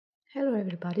Hello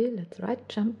everybody, let's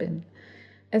jump in.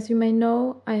 As you may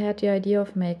know, I had the idea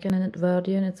of making an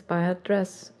Edwardian inspired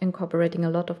dress, incorporating a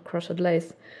lot of crocheted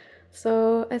lace.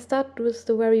 So I started with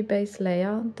the very base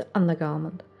layer, the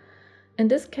undergarment. In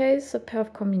this case, a pair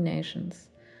of combinations.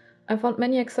 I found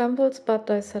many examples, but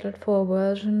I settled for a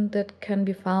version that can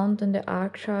be found in the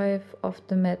archive of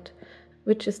the Met,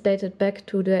 which is dated back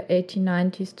to the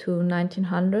 1890s to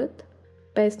 1900.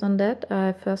 Based on that,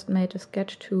 I first made a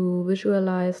sketch to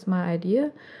visualize my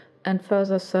idea and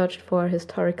further searched for a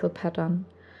historical pattern.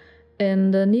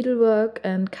 In the needlework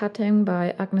and cutting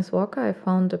by Agnes Walker, I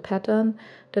found a pattern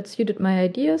that suited my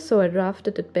idea, so I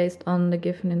drafted it based on the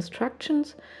given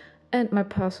instructions and my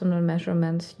personal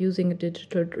measurements using a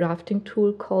digital drafting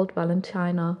tool called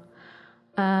Wahneta,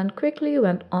 and quickly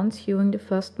went on sewing the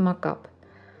first mock-up.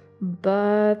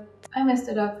 But I messed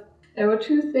it up. There were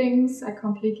two things I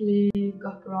completely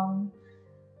got wrong.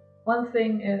 One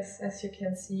thing is, as you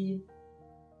can see,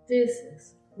 this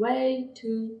is way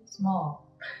too small.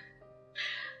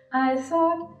 I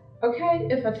thought, okay,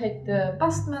 if I take the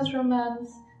bust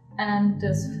measurements and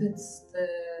this fits the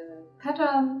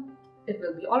pattern, it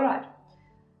will be alright.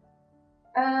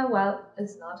 Well,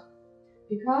 it's not.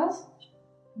 Because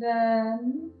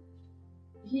then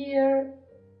here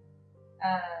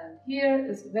and here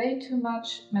is way too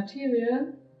much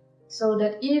material, so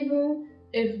that even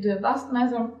if the bust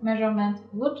measurement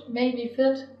would maybe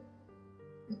fit,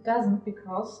 it doesn't,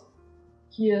 because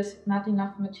here's not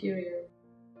enough material.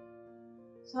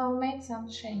 So I made some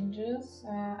changes.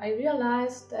 I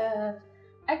realized that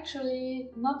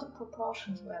actually not the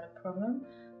proportions were the problem,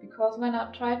 because when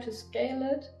I tried to scale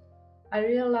it, I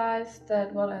realized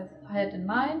that what I had in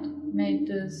mind made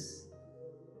this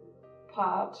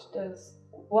part, this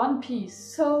one piece,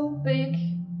 so big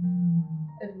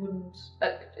it would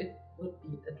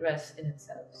be a dress in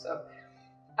itself. So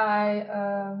I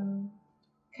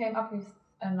came up with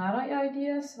another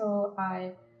idea. So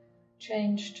I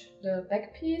changed the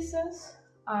back pieces.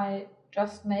 I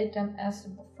just made them as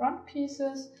the front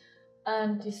pieces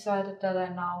and decided that I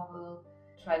now will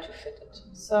try to fit it.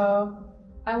 So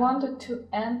I wanted to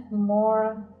end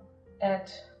more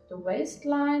at the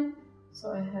waistline,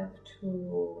 so I have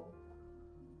to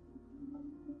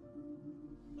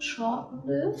shorten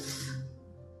this.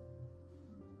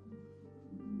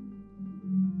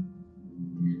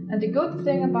 And the good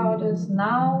thing about this,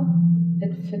 now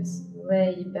it fits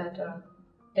way better.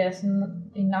 There's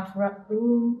enough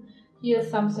room. Here's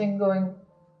something going,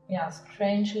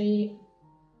 strangely,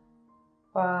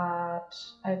 but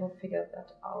I will figure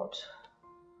that out.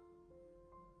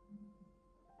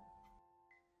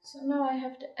 So now I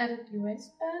have to edit the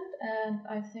waistband, and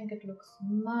I think it looks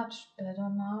much better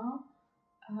now.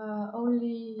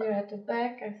 Only here at the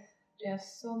back, there's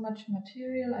so much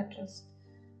material.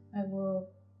 I will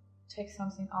take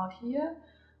something out here,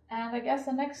 and I guess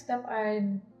the next step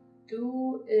I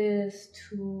do is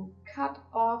to cut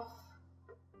off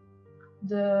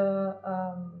the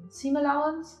seam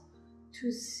allowance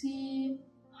to see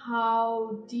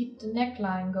how deep the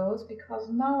neckline goes, because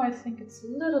now I think it's a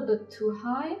little bit too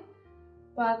high.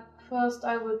 But first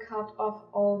I will cut off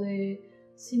all the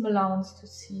seam allowance to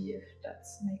see if that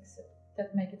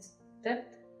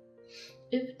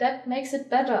makes it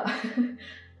better.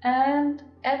 And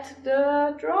add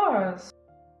the drawers.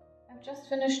 I've just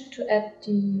finished to add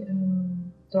the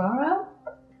drawer.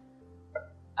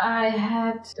 I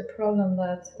had the problem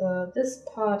that this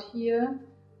part here,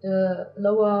 the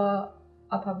lower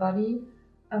upper body,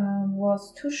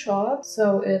 was too short,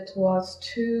 so it was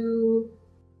too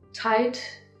tight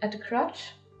at the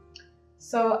crotch.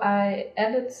 So I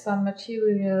added some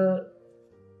material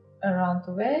around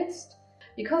the waist.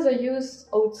 Because I used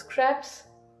old scraps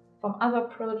from other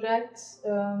projects,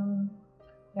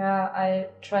 I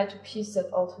tried to piece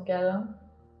that all together.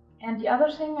 And the other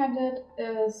thing I did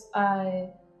is I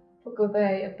took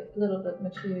away a little bit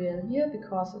material here,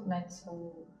 because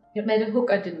it made a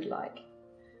hook I didn't like.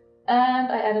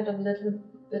 And I added a little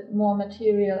bit more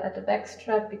material at the back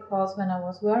strap, because when I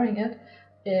was wearing it,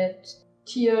 it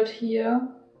teared here.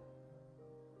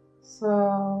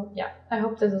 So yeah, I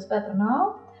hope this is better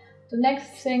now. The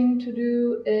next thing to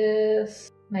do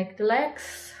is make the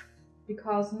legs,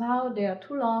 because now they are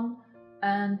too long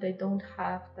and they don't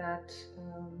have that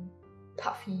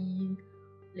puffy,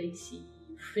 lacy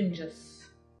fringes.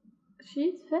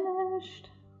 She's finished.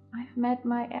 I've made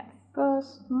my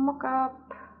first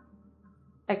mock-up.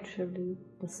 Actually,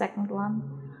 the second one.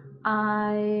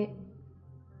 I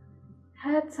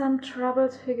had some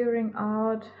troubles figuring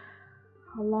out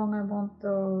how long I want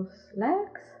those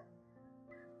legs,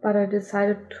 but I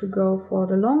decided to go for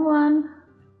the long one.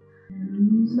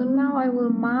 So now I will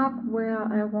mark where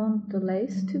I want the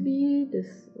lace to be,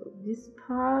 this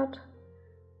part,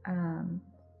 and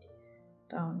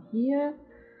down here,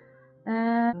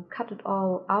 and cut it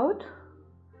all out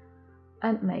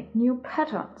and make new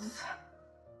patterns.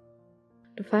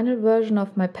 The final version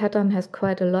of my pattern has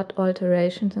quite a lot of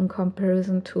alterations in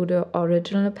comparison to the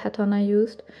original pattern I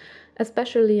used,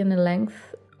 especially in the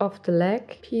length of the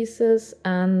leg pieces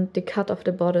and the cut of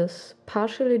the bodice,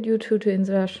 partially due to the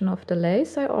insertion of the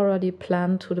lace I already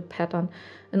planned to the pattern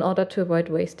in order to avoid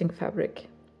wasting fabric.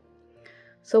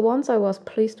 So once I was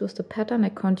pleased with the pattern, I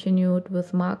continued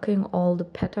with marking all the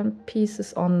pattern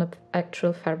pieces on the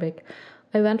actual fabric.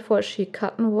 I went for a chic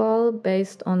cotton voile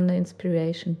based on the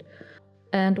inspiration.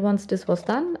 And once this was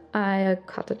done, I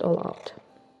cut it all out.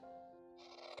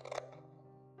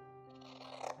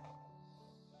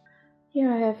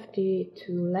 Here I have the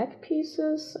two leg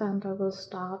pieces, and I will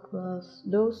start with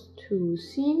those two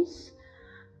seams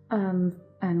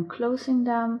and closing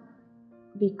them,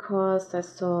 because I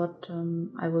thought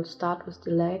I will start with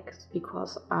the legs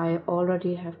because I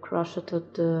already have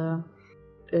crocheted the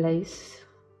lace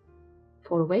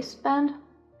for waistband.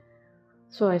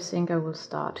 So I think I will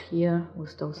start here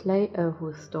with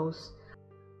those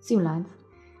seam lines,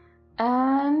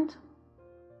 and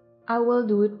I will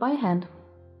do it by hand.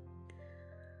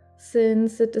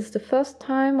 Since it is the first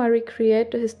time I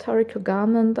recreate the historical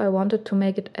garment, I wanted to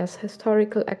make it as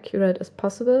historical accurate as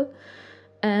possible,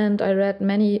 and I read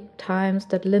many times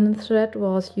that linen thread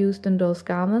was used in those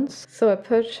garments. So I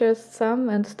purchased some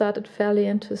and started fairly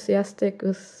enthusiastic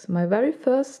with my very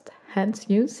first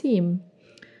hand-sewn seam.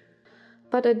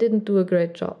 But I didn't do a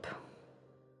great job.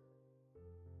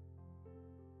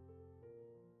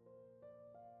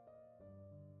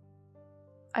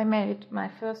 I made my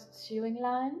first sewing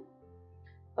line,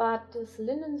 but this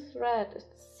linen thread is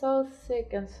so thick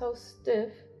and so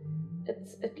stiff,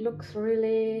 it looks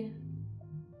really,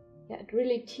 it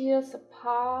really tears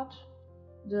apart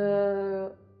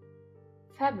the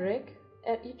fabric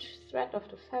at each thread of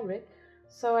the fabric.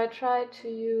 So I tried to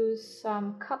use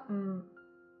some cotton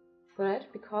thread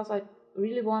because I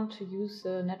really want to use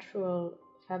a natural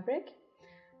fabric,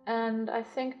 and I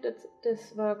think that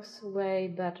this works way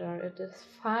better. It is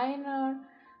finer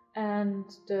and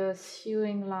the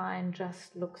sewing line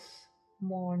just looks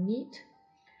more neat.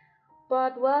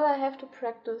 But well, I have to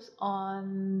practice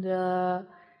on the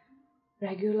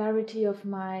regularity of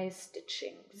my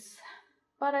stitchings,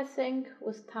 but I think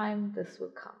with time this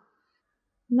will come.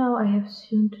 Now I have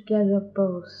sewn together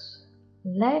both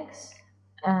legs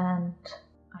and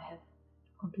I have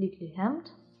completely hemmed,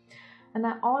 and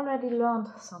I already learned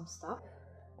some stuff,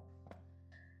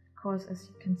 because as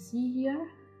you can see here,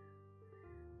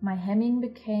 my hemming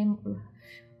became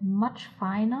much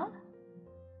finer.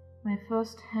 My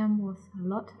first hem was a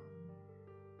lot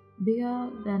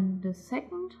bigger than the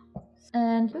second,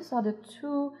 and these are the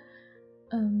two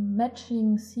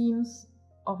matching seams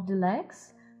of the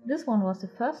legs. This one was the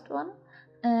first one,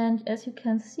 and as you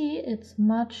can see, it's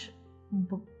much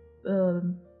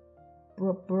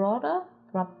broader,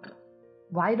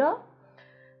 wider.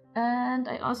 And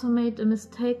I also made a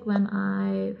mistake when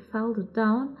I felled it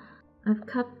down. I've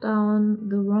cut down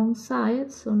the wrong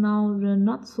side, so now the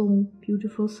not so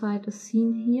beautiful side is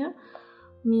seen here.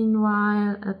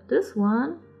 Meanwhile, at this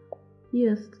one,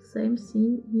 here's the same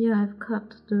seam. Here I've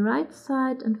cut the right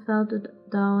side and felled it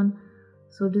down,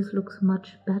 so this looks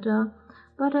much better.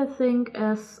 But I think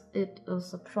as it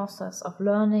is a process of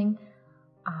learning,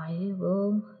 I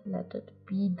will let it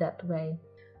be that way.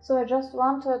 So I just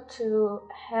wanted to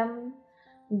hem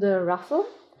the ruffle,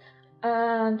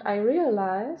 and I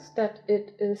realized that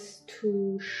it is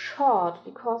too short,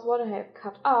 because what I have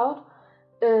cut out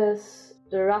is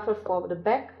the ruffle for the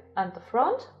back and the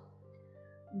front.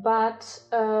 But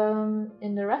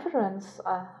in the reference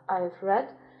I've read,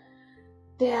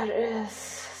 there is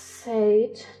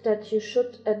said that you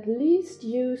should at least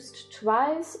use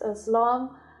twice as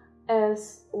long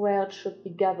as where it should be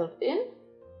gathered in,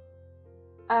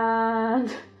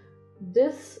 and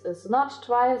this is not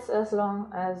twice as long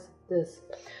as this.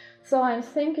 So I'm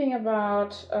thinking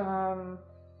about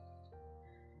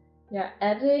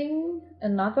adding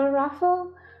another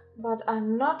ruffle, but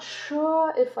I'm not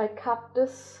sure if I cut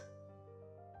this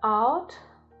out,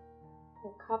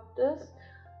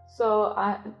 so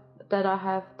that I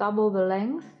have double the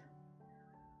length,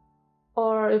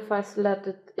 or if I let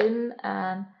it in.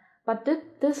 But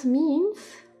this means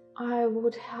I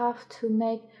would have to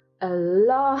make a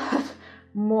lot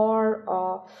more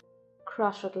of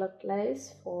crocheted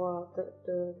lace for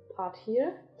the part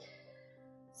here.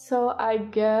 So I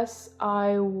guess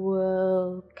I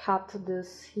will cut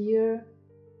this here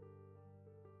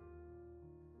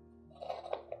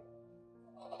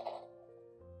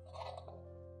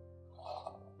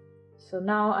So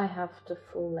now I have the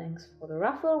full length for the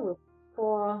ruffle with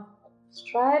 4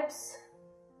 stripes.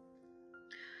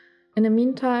 In the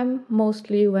meantime,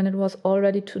 mostly when it was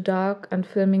already too dark and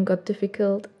filming got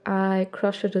difficult, I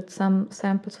crocheted some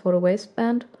samples for the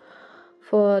waistband.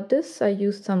 For this I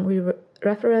used some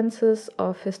references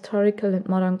of historical and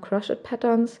modern crochet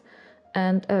patterns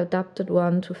and adapted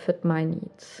one to fit my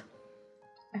needs.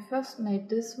 I first made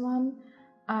this one.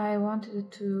 I wanted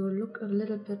it to look a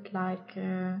little bit like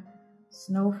a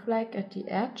snowflake at the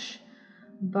edge,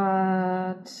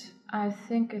 but I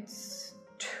think it's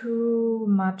too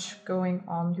much going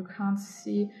on. You can't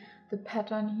see the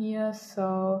pattern here,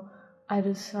 so I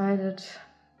decided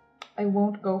I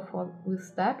won't go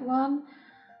with that one.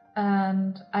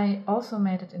 And I also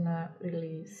made it in a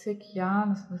really thick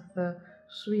yarn with the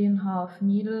 3.5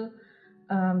 needle,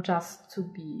 just to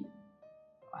be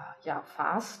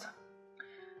fast.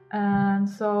 And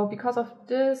so because of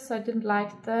this, I didn't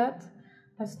like that.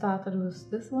 I started with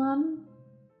this one.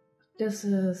 This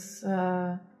is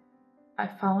I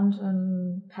found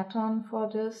a pattern for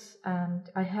this, and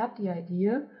I had the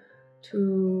idea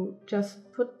to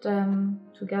just put them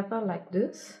together like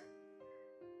this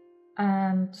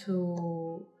and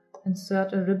to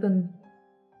insert a ribbon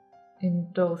in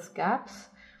those gaps.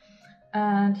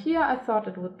 And here I thought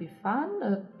it would be fun,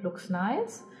 it looks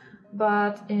nice,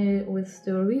 but with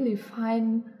the really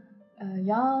fine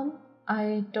yarn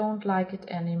I don't like it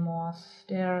anymore.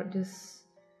 There are these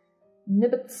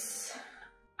nibbits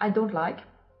I don't like.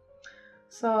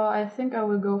 So I think I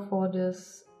will go for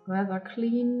this rather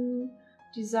clean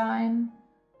design,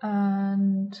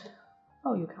 and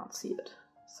oh, you can't see it.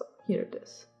 So here it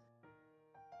is.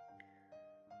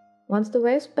 Once the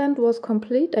waistband was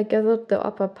complete, I gathered the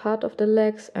upper part of the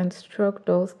legs and stroked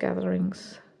those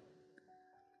gatherings.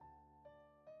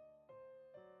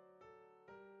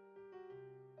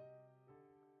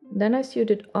 Then I sewed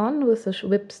it on with a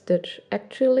whip stitch.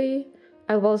 Actually,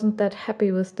 I wasn't that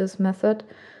happy with this method,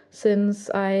 since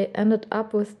I ended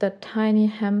up with that tiny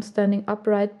hem standing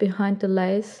upright behind the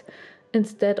lace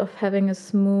instead of having a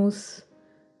smooth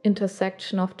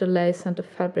intersection of the lace and the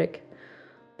fabric.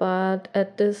 But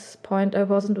at this point I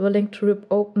wasn't willing to rip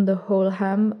open the whole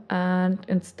hem and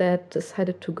instead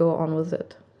decided to go on with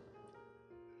it.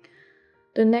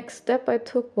 The next step I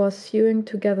took was sewing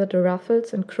together the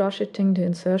ruffles and crocheting the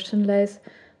insertion lace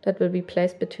that will be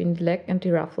placed between the leg and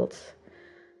the ruffles.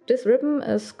 This ribbon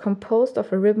is composed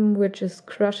of a ribbon which is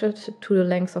crocheted to the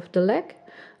length of the leg,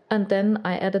 and then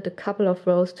I added a couple of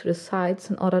rows to the sides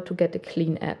in order to get a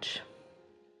clean edge.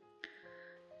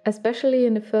 Especially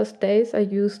in the first days I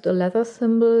used a leather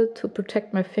thimble to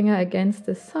protect my finger against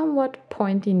the somewhat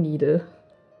pointy needle.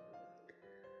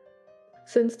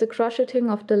 Since the crocheting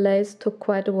of the lace took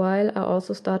quite a while, I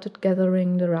also started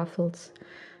gathering the ruffles.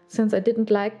 Since I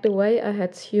didn't like the way I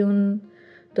had sewn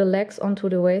the legs onto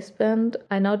the waistband,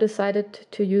 I now decided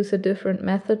to use a different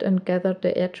method and gathered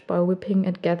the edge by whipping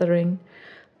and gathering.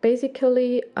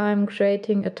 Basically, I'm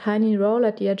creating a tiny roll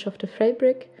at the edge of the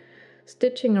fabric,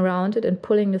 stitching around it and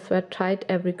pulling the thread tight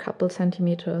every couple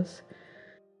centimeters.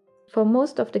 For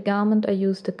most of the garment I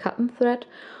used the cotton thread.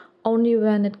 Only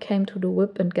when it came to the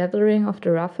whip and gathering of the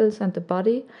ruffles and the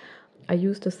body, I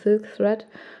used the silk thread,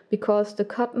 because the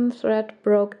cotton thread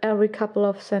broke every couple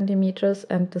of centimeters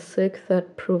and the silk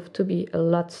thread proved to be a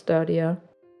lot sturdier.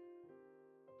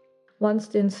 Once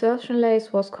the insertion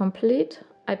lace was complete,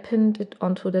 I pinned it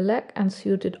onto the leg and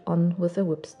sewed it on with a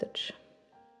whip stitch.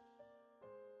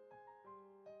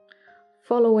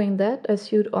 Following that, I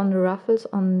sewed on the ruffles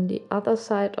on the other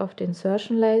side of the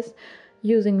insertion lace,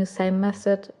 using the same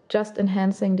method, just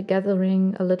enhancing the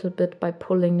gathering a little bit by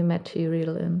pulling the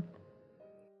material in.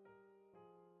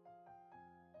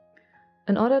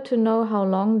 In order to know how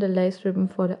long the lace ribbon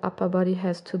for the upper body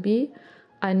has to be,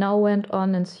 I now went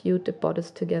on and sewed the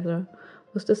bodice together,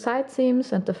 with the side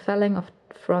seams and the felling of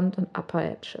front and upper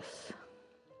edges.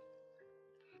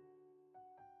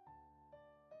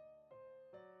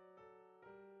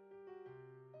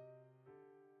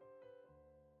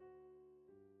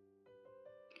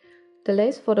 The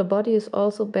lace for the body is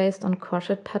also based on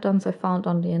crochet patterns I found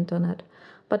on the internet,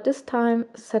 but this time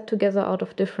set together out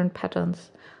of different patterns.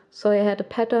 So I had a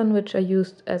pattern which I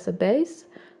used as a base,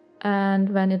 and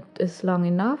when it is long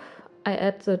enough, I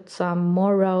added some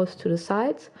more rows to the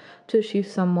sides to achieve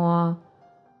some more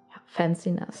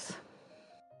fanciness.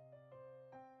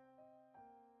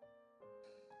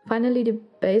 Finally, the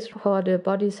base for the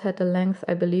bodice had a length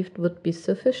I believed would be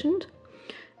sufficient.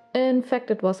 In fact,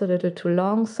 it was a little too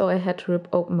long, so I had to rip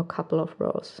open a couple of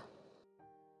rows.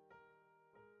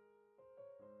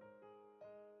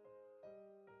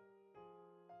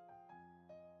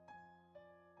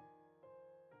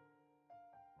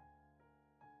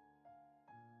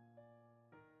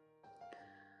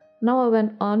 Now I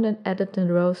went on and added the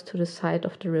rows to the side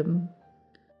of the ribbon.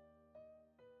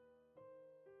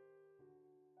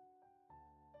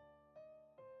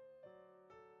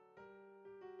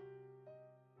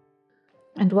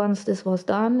 And once this was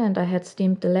done and I had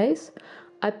steamed the lace,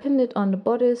 I pinned it on the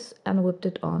bodice and whipped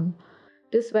it on.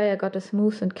 This way I got a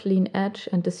smooth and clean edge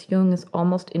and the sewing is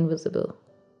almost invisible.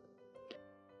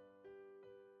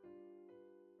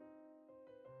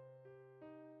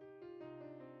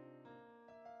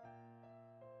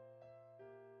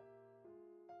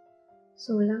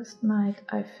 So last night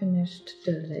I finished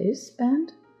the lace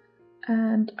band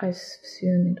and I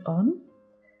sewn it on.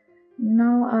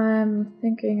 Now I'm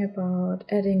thinking about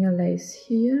adding a lace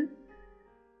here.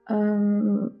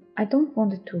 I don't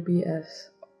want it to be as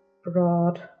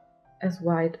broad, as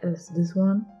wide as this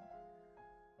one.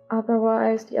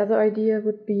 Otherwise, the other idea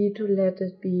would be to let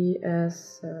it be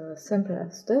as simple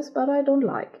as this, but I don't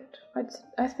like it.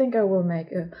 I think I will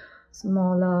make a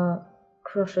smaller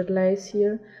crocheted lace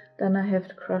here. Then I have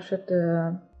to crochet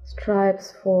the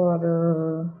stripes for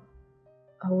the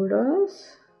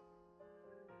holders.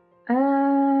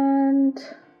 And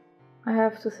I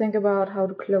have to think about how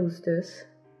to close this.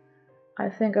 I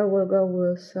think I will go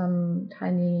with some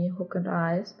tiny hook and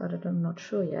eyes, but I'm not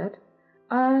sure yet.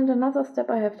 And another step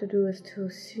I have to do is to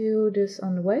sew this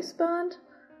on the waistband,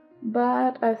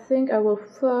 but I think I will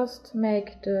first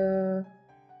make the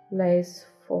lace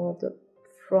for the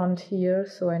front here,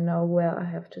 so I know where I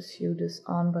have to sew this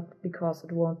on, but because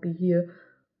it won't be here,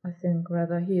 I think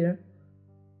rather here.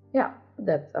 Yeah,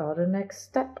 that's the next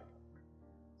step.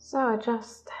 So I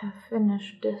just have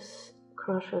finished this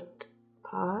crochet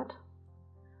part,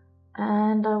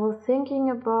 and I was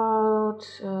thinking about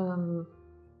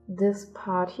this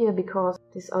part here, because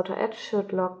this outer edge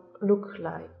should look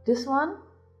like this one.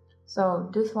 So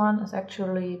this one is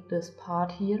actually this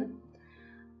part here,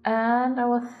 and I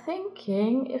was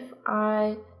thinking if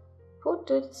I put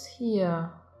it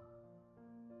here,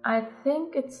 I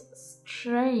think it's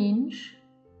strange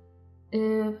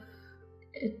if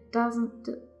it doesn't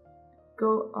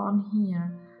go on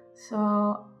here.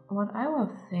 So what I was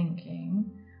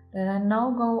thinking, that I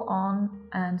now go on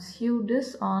and sew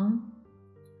this on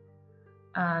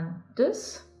and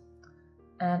this,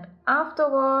 and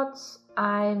afterwards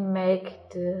I make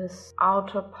this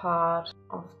outer part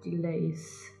of the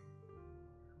lace.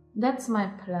 That's my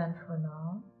plan for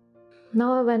now.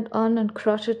 Now I went on and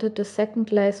crocheted the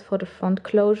second lace for the front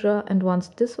closure, and once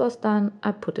this was done,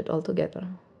 I put it all together.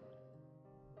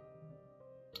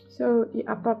 So the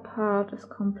upper part is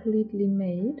completely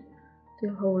made, the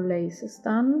whole lace is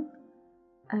done,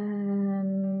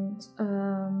 and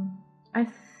I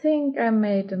think I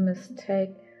made a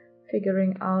mistake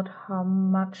figuring out how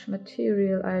much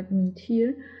material I need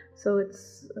here, so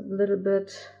it's a little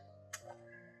bit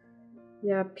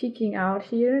peeking out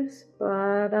here,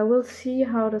 but I will see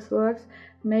how this works.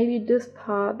 Maybe this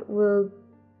part will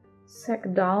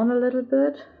sag down a little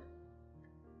bit,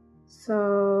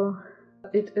 so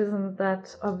it isn't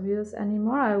that obvious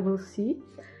anymore. I will see.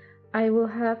 I will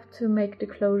have to make the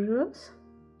closures.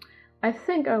 I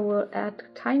think I will add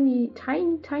tiny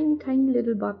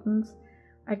little buttons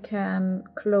I can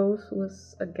close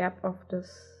with a gap of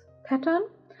this pattern.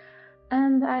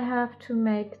 And I have to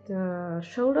make the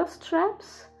shoulder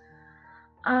straps.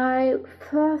 I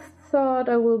first thought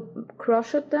I will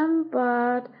crochet them,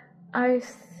 but I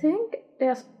think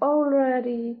there's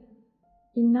already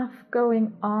enough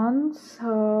going on,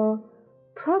 so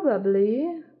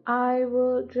probably I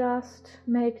will just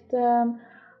make them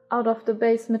out of the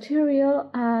base material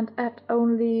and add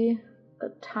only a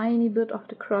tiny bit of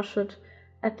the crochet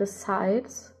at the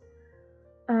sides.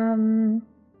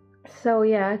 So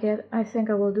yeah, I think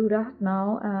I will do that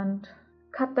now and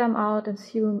cut them out and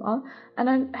sew them on. And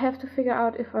I have to figure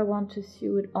out if I want to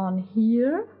sew it on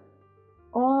here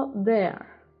or there.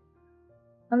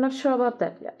 I'm not sure about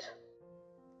that yet.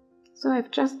 So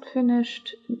I've just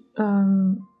finished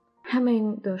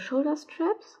hemming the shoulder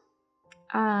straps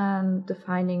and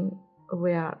defining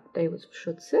where they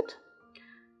should sit.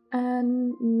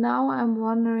 And now I'm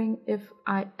wondering if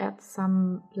I add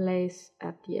some lace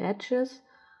at the edges.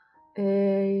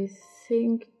 I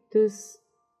think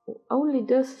only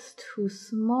this is too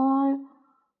small,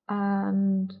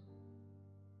 and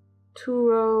 2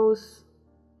 rows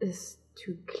is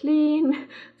too clean.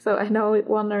 So I know,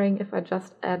 wondering if I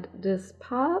just add this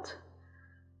part,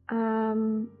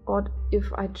 or if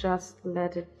I just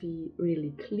let it be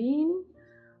really clean,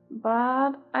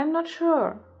 but I'm not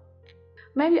sure.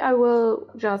 Maybe I will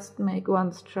just make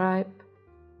one stripe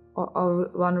or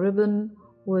one ribbon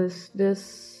with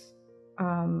this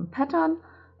pattern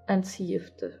and see if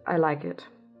I like it.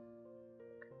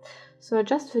 So I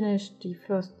just finished the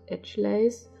first edge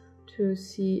lace to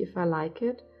see if I like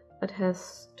it. It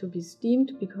has to be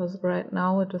steamed because right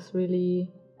now it is really,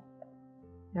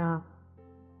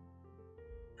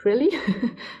 frilly.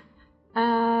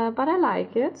 But I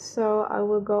like it, so I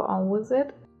will go on with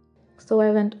it. So I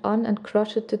went on and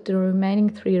crocheted the remaining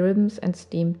 3 ribbons and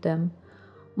steamed them.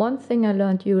 One thing I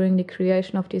learned during the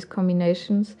creation of these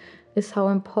combinations is how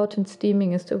important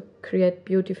steaming is to create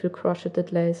beautiful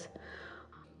crocheted lace.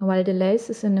 While the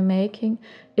lace is in the making,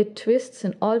 it twists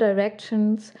in all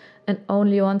directions, and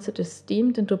only once it is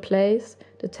steamed into place,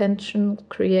 the tension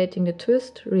creating the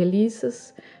twist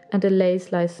releases and the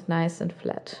lace lies nice and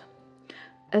flat.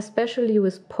 Especially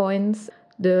with points,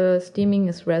 the steaming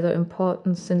is rather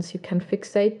important since you can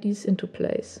fixate these into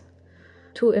place.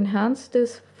 To enhance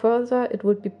this further, it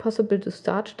would be possible to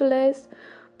starch the lace,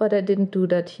 but I didn't do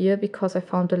that here because I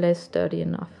found the lace sturdy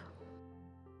enough.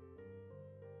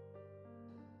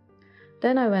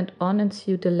 Then I went on and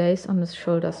sewed the lace on the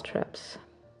shoulder straps.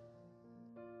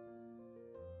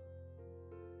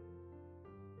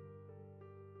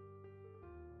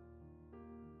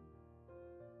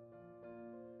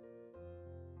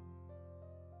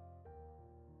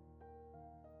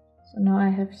 So now I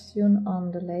have sewn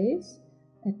on the lace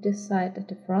at this side, at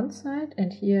the front side,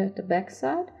 and here at the back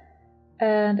side.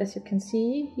 And as you can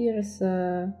see, here is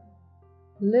a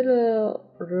little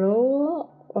roll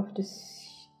of the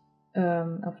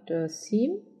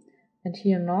seam, and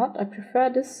here not. I prefer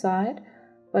this side,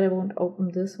 but I won't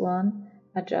open this one.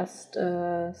 I just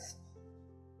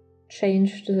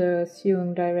changed the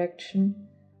sewing direction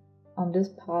on this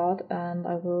part, and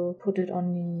I will put it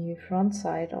on the front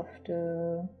side of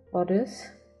the bodice.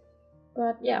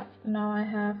 But yeah, now I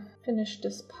have finished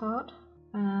this part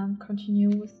and continue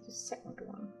with the second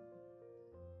one.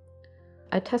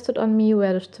 I tested on me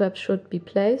where the straps should be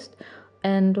placed,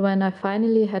 and when I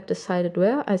finally had decided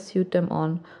where, I sewed them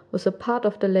on, with a part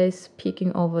of the lace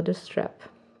peeking over the strap.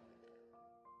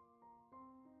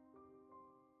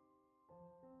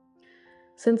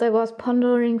 Since I was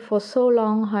pondering for so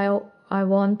long how I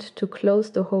want to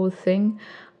close the whole thing,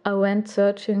 I went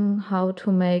searching how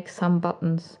to make some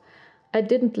buttons. I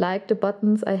didn't like the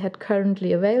buttons I had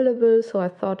currently available, so I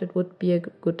thought it would be a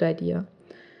good idea.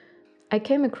 I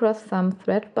came across some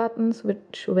thread buttons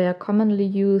which were commonly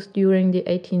used during the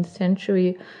 18th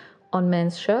century on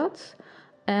men's shirts,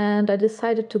 and I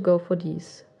decided to go for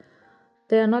these.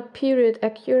 They are not period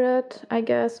accurate, I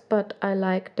guess, but I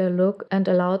liked their look and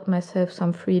allowed myself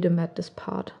some freedom at this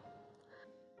part.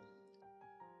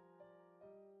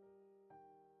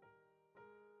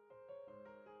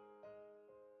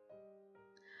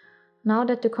 Now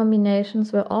that the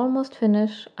combinations were almost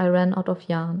finished, I ran out of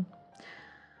yarn.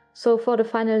 So for the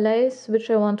final lace,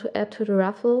 which I want to add to the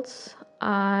ruffles,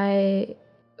 I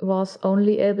was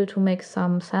only able to make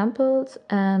some samples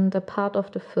and a part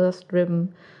of the first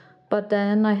ribbon, but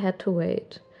then I had to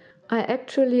wait. I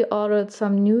actually ordered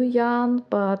some new yarn,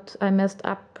 but I messed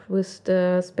up with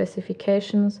the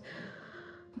specifications,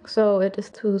 so it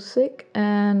is too thick,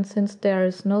 and since there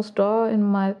is no store in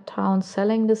my town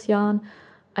selling this yarn,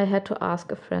 I had to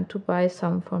ask a friend to buy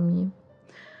some for me.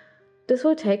 This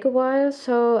will take a while,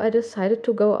 so I decided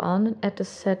to go on and add the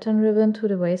satin ribbon to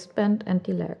the waistband and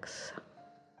the legs.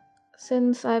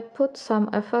 Since I put some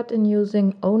effort in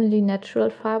using only natural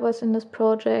fibers in this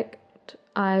project,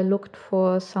 I looked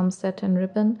for some satin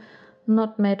ribbon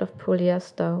not made of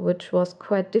polyester, which was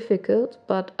quite difficult,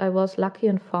 but I was lucky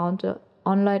and found an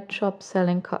online shop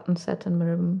selling cotton satin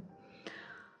ribbon.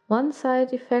 One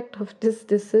side effect of this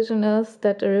decision is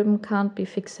that the ribbon can't be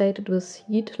fixated with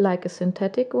heat like a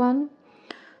synthetic one.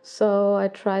 So I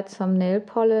tried some nail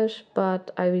polish,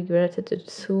 but I regretted it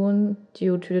soon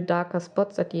due to the darker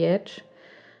spots at the edge.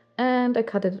 And I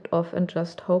cut it off and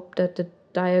just hoped that the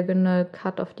diagonal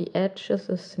cut of the edges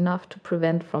is enough to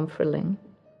prevent from frilling.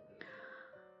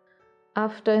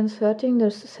 After inserting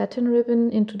the satin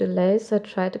ribbon into the lace, I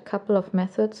tried a couple of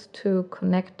methods to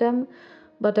connect them,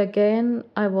 but again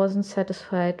I wasn't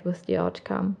satisfied with the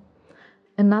outcome.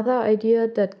 Another idea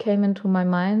that came into my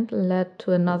mind led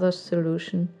to another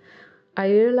solution. I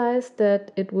realized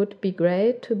that it would be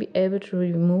great to be able to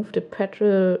remove the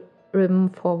petrol ribbon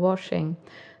for washing.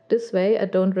 This way I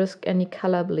don't risk any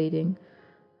color bleeding.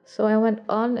 So I went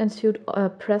on and sewed a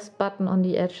press button on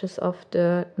the edges of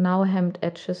the now hemmed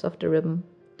edges of the ribbon.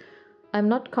 I'm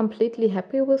not completely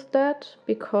happy with that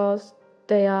because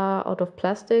they are out of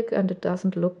plastic and it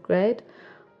doesn't look great,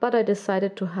 but I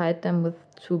decided to hide them with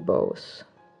 2 bows.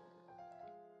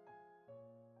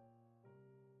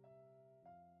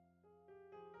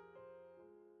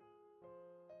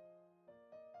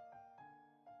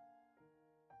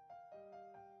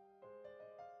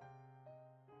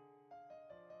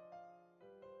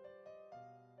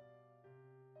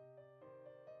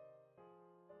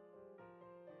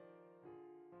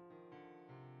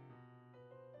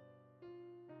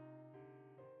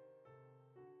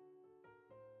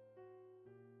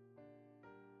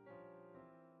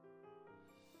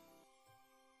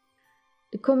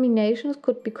 combinations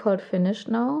could be called finished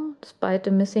now, despite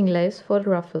the missing lace for the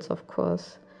ruffles of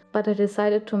course. But I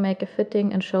decided to make a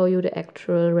fitting and show you the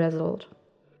actual result.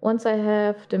 Once I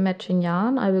have the matching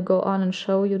yarn, I will go on and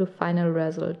show you the final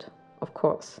result, of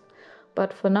course.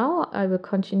 But for now, I will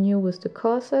continue with the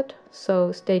corset,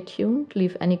 so stay tuned,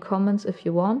 leave any comments if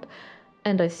you want,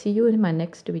 and I see you in my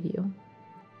next video.